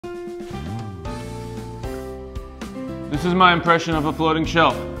This is my impression of a floating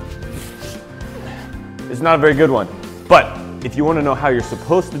shelf. It's not a very good one, but if you want to know how you're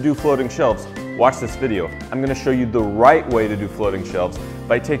supposed to do floating shelves, watch this video. I'm going to show you the right way to do floating shelves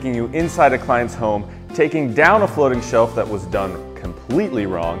by taking you inside a client's home, taking down a floating shelf that was done completely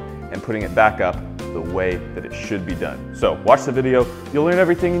wrong, and putting it back up the way that it should be done. So watch the video, you'll learn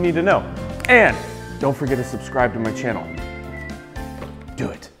everything you need to know. And don't forget to subscribe to my channel. Do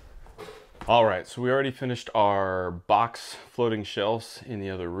it. All right, so we already finished our box floating shelves in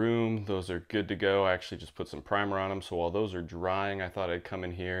the other room. Those are good to go. I actually just put some primer on them. So while those are drying, I thought I'd come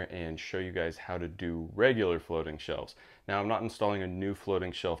in here and show you guys how to do regular floating shelves. Now, I'm not installing a new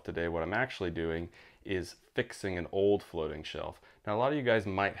floating shelf today. What I'm actually doing is fixing an old floating shelf. Now, a lot of you guys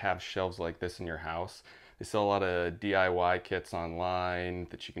might have shelves like this in your house. They sell a lot of DIY kits online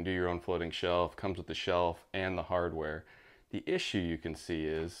that you can do your own floating shelf. Comes with the shelf and the hardware. The issue you can see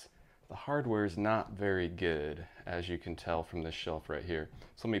is the hardware is not very good, as you can tell from this shelf right here.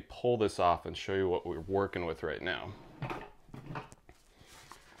 So let me pull this off and show you what we're working with right now.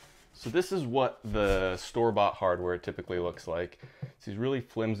 So this is what the store-bought hardware typically looks like. It's these really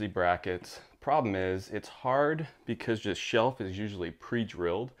flimsy brackets. Problem is, it's hard because the shelf is usually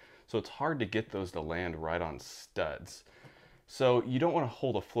pre-drilled, so it's hard to get those to land right on studs. So you don't want to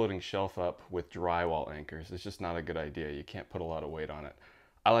hold a floating shelf up with drywall anchors. It's just not a good idea. You can't put a lot of weight on it.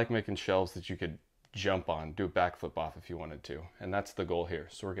 I like making shelves that you could jump on, do a backflip off if you wanted to, and that's the goal here.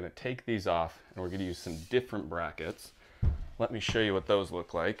 So we're going to take these off and we're going to use some different brackets. Let me show you what those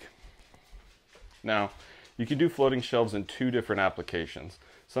look like. Now, you can do floating shelves in two different applications.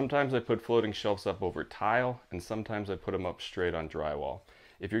 Sometimes I put floating shelves up over tile, and sometimes I put them up straight on drywall.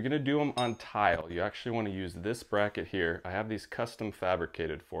 If you're going to do them on tile, you actually want to use this bracket here. I have these custom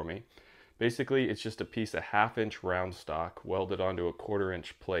fabricated for me. Basically, it's just a piece of 1/2 inch round stock welded onto a 1/4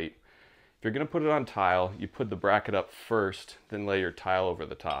 inch plate. If you're going to put it on tile, you put the bracket up first, then lay your tile over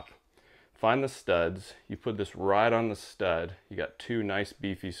the top. Find the studs, you put this right on the stud. You got two nice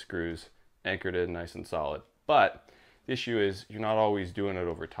beefy screws anchored in nice and solid. But the issue is you're not always doing it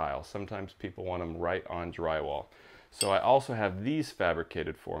over tile. Sometimes people want them right on drywall. So I also have these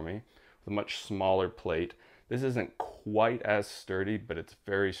fabricated for me with a much smaller plate. This isn't quite as sturdy, but it's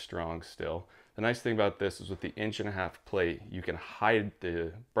very strong still. The nice thing about this is with the 1.5 inch plate, you can hide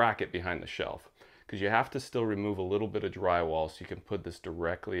the bracket behind the shelf because you have to still remove a little bit of drywall so you can put this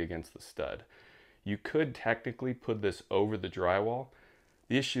directly against the stud. You could technically put this over the drywall.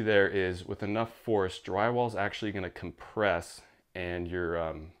 The issue there is with enough force, drywall is actually going to compress and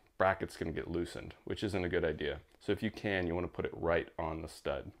your bracket's going to get loosened, which isn't a good idea. So if you can, you want to put it right on the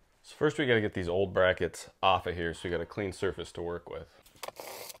stud. So first we got to get these old brackets off of here so we got a clean surface to work with.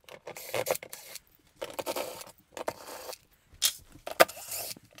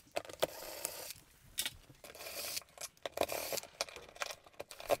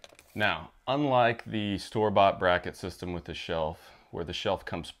 Now, unlike the store-bought bracket system with the shelf, where the shelf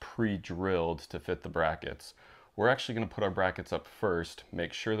comes pre-drilled to fit the brackets, we're actually going to put our brackets up first,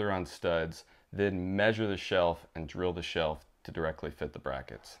 make sure they're on studs, then measure the shelf and drill the shelf to directly fit the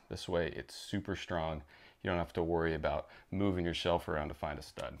brackets. This way it's super strong. You don't have to worry about moving your shelf around to find a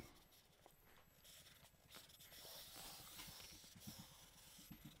stud.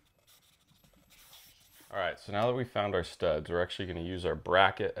 All right, so now that we found our studs, we're actually going to use our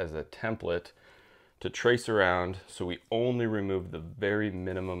bracket as a template to trace around so we only remove the very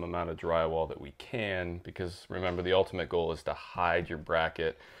minimum amount of drywall that we can, because remember, the ultimate goal is to hide your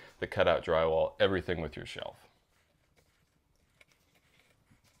bracket, the cutout drywall, everything with your shelf.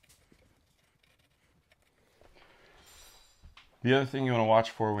 The other thing you want to watch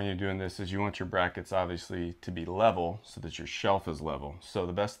for when you're doing this is you want your brackets obviously to be level so that your shelf is level. So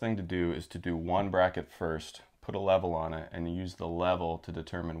the best thing to do is to do one bracket first, put a level on it, and use the level to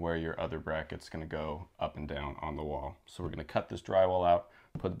determine where your other bracket's going to go up and down on the wall. So we're going to cut this drywall out,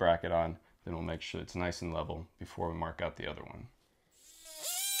 put the bracket on, then we'll make sure it's nice and level before we mark out the other one.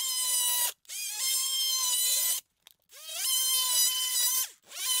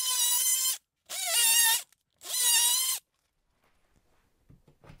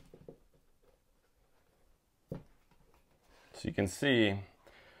 So you can see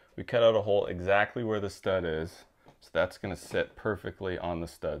we cut out a hole exactly where the stud is. So that's going to sit perfectly on the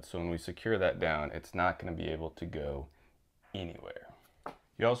stud. So when we secure that down, it's not going to be able to go anywhere.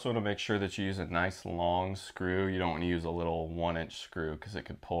 You also want to make sure that you use a nice long screw. You don't want to use a little 1-inch screw because it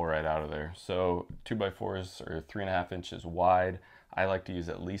could pull right out of there. So 2x4s are 3.5 inches wide. I like to use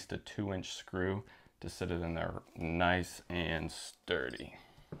at least a 2-inch screw to sit it in there nice and sturdy.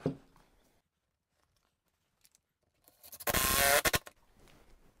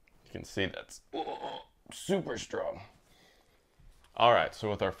 You can see that's super strong. All right, so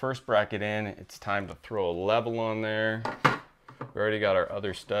with our first bracket in, it's time to throw a level on there. We already got our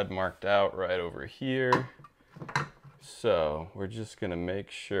other stud marked out right over here. So we're just gonna make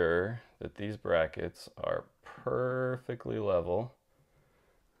sure that these brackets are perfectly level.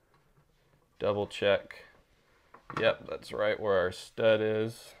 Double check. Yep, that's right where our stud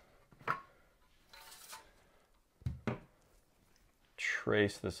is.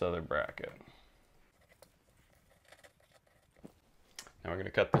 Trace this other bracket. Now we're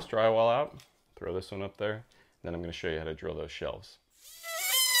gonna cut this drywall out, throw this one up there, then I'm gonna show you how to drill those shelves.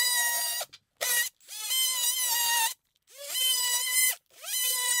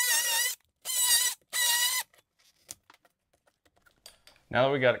 Now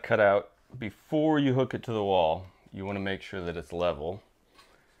that we got it cut out, before you hook it to the wall, you want to make sure that it's level,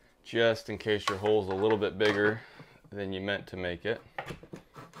 just in case your hole's a little bit bigger than you meant to make it.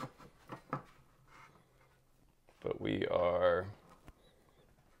 But we are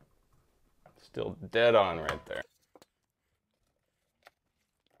still dead on right there.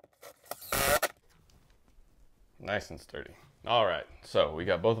 Nice and sturdy. All right, so we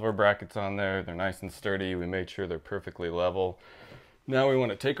got both of our brackets on there. They're nice and sturdy. We made sure they're perfectly level. Now we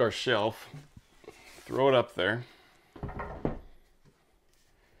want to take our shelf, throw it up there,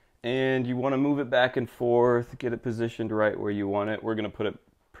 and you want to move it back and forth, get it positioned right where you want it. We're going to put it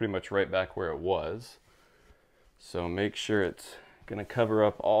pretty much right back where it was. So make sure it's going to cover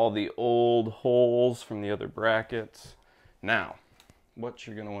up all the old holes from the other brackets. Now, what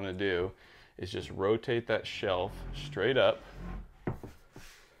you're going to want to do is just rotate that shelf straight up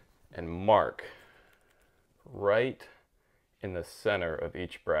and mark right in the center of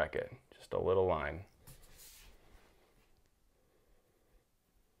each bracket, just a little line.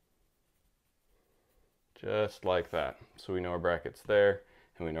 Just like that. So we know our bracket's there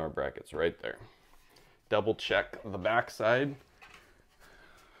and we know our bracket's right there. Double check the back side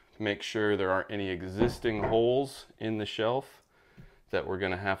to make sure there aren't any existing holes in the shelf that we're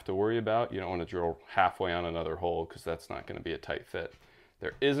going to have to worry about. You don't want to drill halfway on another hole because that's not going to be a tight fit.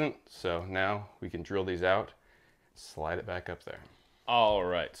 There isn't, so now we can drill these out, slide it back up there. All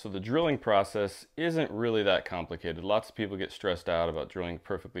right, so the drilling process isn't really that complicated. Lots of people get stressed out about drilling a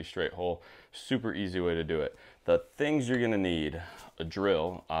perfectly straight hole. Super easy way to do it. The things you're gonna need: a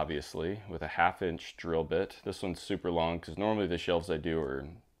drill, obviously, with a 1/2 inch drill bit. This one's super long because normally the shelves I do are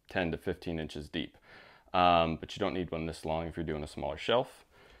 10 to 15 inches deep. But you don't need one this long if you're doing a smaller shelf.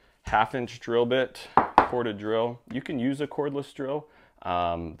 1/2 inch drill bit, corded drill. You can use a cordless drill.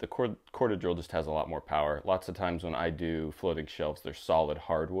 The corded drill just has a lot more power. Lots of times when I do floating shelves, they're solid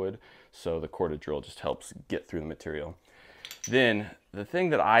hardwood, so the corded drill just helps get through the material. Then the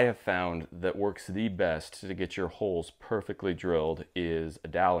thing that I have found that works the best to get your holes perfectly drilled is a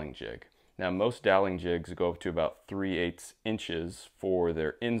doweling jig. Now most doweling jigs go up to about 3/8 inches for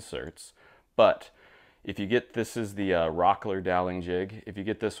their inserts, but if you get, this is the Rockler doweling jig, if you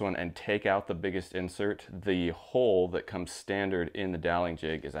get this one and take out the biggest insert, the hole that comes standard in the doweling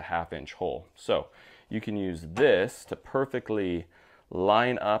jig is a 1/2 inch hole. So you can use this to perfectly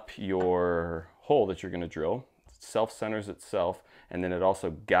line up your hole that you're going to drill. It self-centers itself, and then it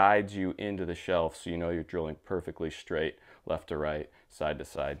also guides you into the shelf so you know you're drilling perfectly straight, left to right, side to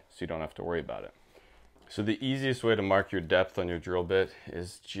side, so you don't have to worry about it. So the easiest way to mark your depth on your drill bit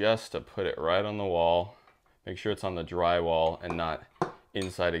is just to put it right on the wall. Make sure it's on the drywall and not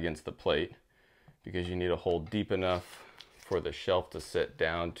inside against the plate, because you need a hole deep enough for the shelf to sit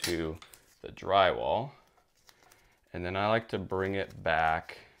down to the drywall. And then I like to bring it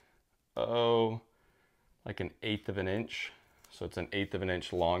back, like 1/8 of an inch. So it's 1/8 of an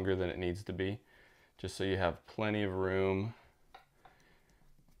inch longer than it needs to be, just so you have plenty of room.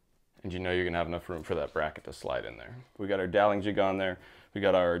 And you know you're gonna have enough room for that bracket to slide in there. We got our doweling jig on there. We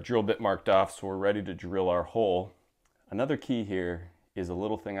got our drill bit marked off, so we're ready to drill our hole. Another key here is a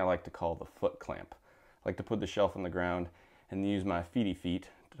little thing I like to call the foot clamp. I like to put the shelf on the ground and use my feety feet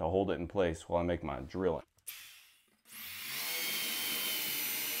to hold it in place while I make my drilling.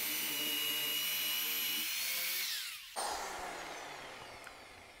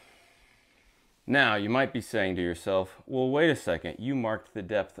 Now, you might be saying to yourself, well, wait a second, you marked the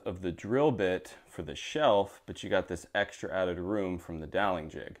depth of the drill bit for the shelf, but you got this extra added room from the doweling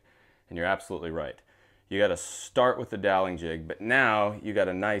jig. And you're absolutely right. You got to start with the doweling jig, but now you got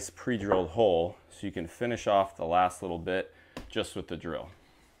a nice pre-drilled hole, so you can finish off the last little bit just with the drill.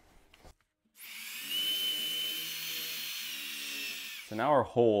 So now our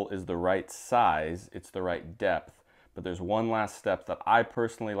hole is the right size, it's the right depth. But there's one last step that I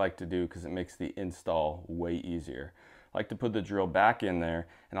personally like to do because it makes the install way easier. I like to put the drill back in there,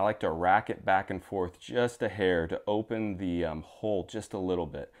 and I like to rack it back and forth just a hair to open the hole just a little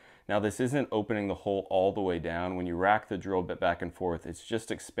bit. Now this isn't opening the hole all the way down. When you rack the drill bit back and forth, it's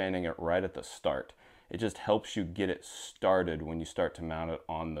just expanding it right at the start. It just helps you get it started when you start to mount it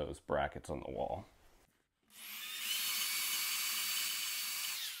on those brackets on the wall.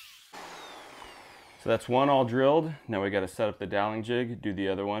 So that's one all drilled. Now we got to set up the doweling jig, do the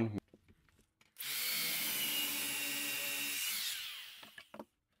other one.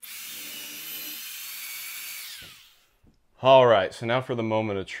 All right, so now for the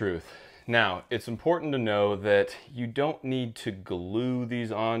moment of truth. Now, it's important to know that you don't need to glue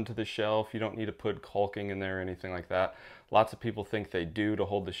these onto the shelf. You don't need to put caulking in there or anything like that. Lots of people think they do to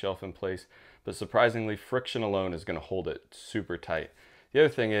hold the shelf in place, but surprisingly, friction alone is going to hold it super tight. The other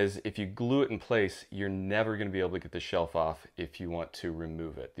thing is, if you glue it in place, you're never going to be able to get the shelf off if you want to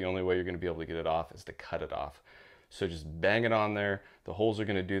remove it. The only way you're going to be able to get it off is to cut it off. So just bang it on there. The holes are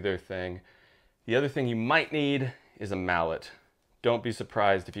going to do their thing. The other thing you might need is a mallet. Don't be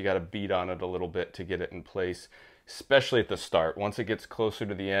surprised if you got to beat on it a little bit to get it in place, especially at the start. Once it gets closer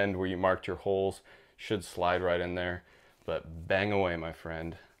to the end where you marked your holes, should slide right in there. But bang away, my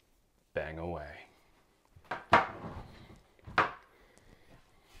friend. Bang away.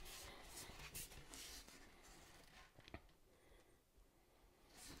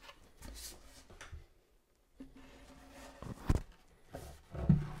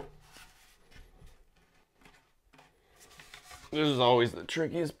 This is always the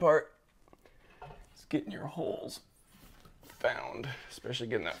trickiest part. It's getting your holes found, especially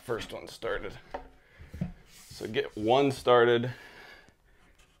getting that first one started. So get one started,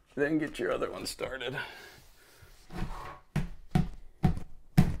 then get your other one started.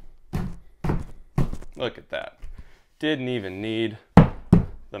 Look at that. Didn't even need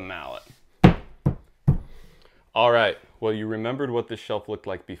the mallet. All right, well, you remembered what this shelf looked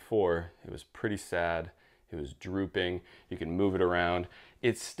like before. It was pretty sad. It was drooping. You can move it around.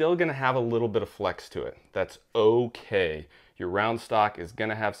 It's still gonna have a little bit of flex to it. That's okay. Your round stock is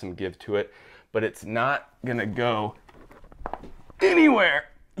gonna have some give to it, but it's not gonna go anywhere.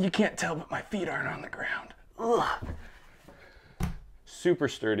 You can't tell, but my feet aren't on the ground. Ugh. Super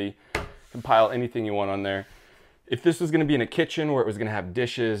sturdy. You can pile anything you want on there. If this was gonna be in a kitchen where it was gonna have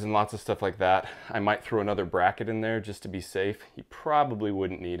dishes and lots of stuff like that, I might throw another bracket in there just to be safe. You probably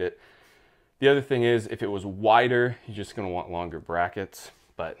wouldn't need it. The other thing is, if it was wider, you're just gonna want longer brackets,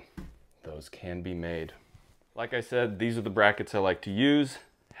 but those can be made. Like I said, these are the brackets I like to use.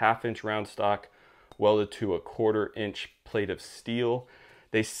 1/2 inch round stock, welded to a 1/4 inch plate of steel.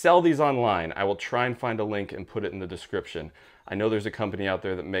 They sell these online. I will try and find a link and put it in the description. I know there's a company out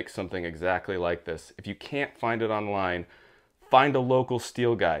there that makes something exactly like this. If you can't find it online, find a local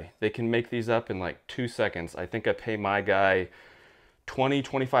steel guy. They can make these up in like 2 seconds. I think I pay my guy $20,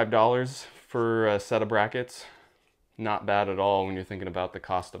 $25 for a set of brackets. Not bad at all when you're thinking about the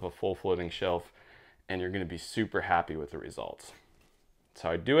cost of a full floating shelf, and you're gonna be super happy with the results. That's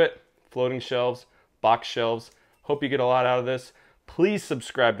how I do it. Floating shelves, box shelves. Hope you get a lot out of this. Please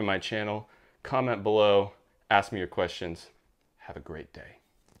subscribe to my channel, comment below, ask me your questions. Have a great day.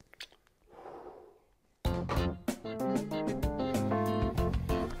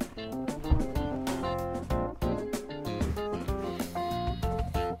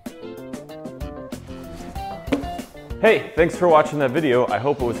 Hey, thanks for watching that video. I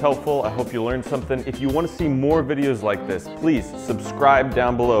hope it was helpful. I hope you learned something. If you want to see more videos like this, please subscribe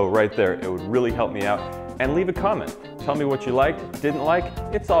down below right there. It would really help me out. And leave a comment. Tell me what you liked, didn't like.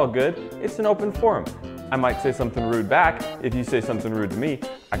 It's all good. It's an open forum. I might say something rude back if you say something rude to me.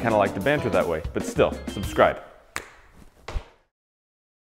 I kind of like to banter that way, but still, subscribe.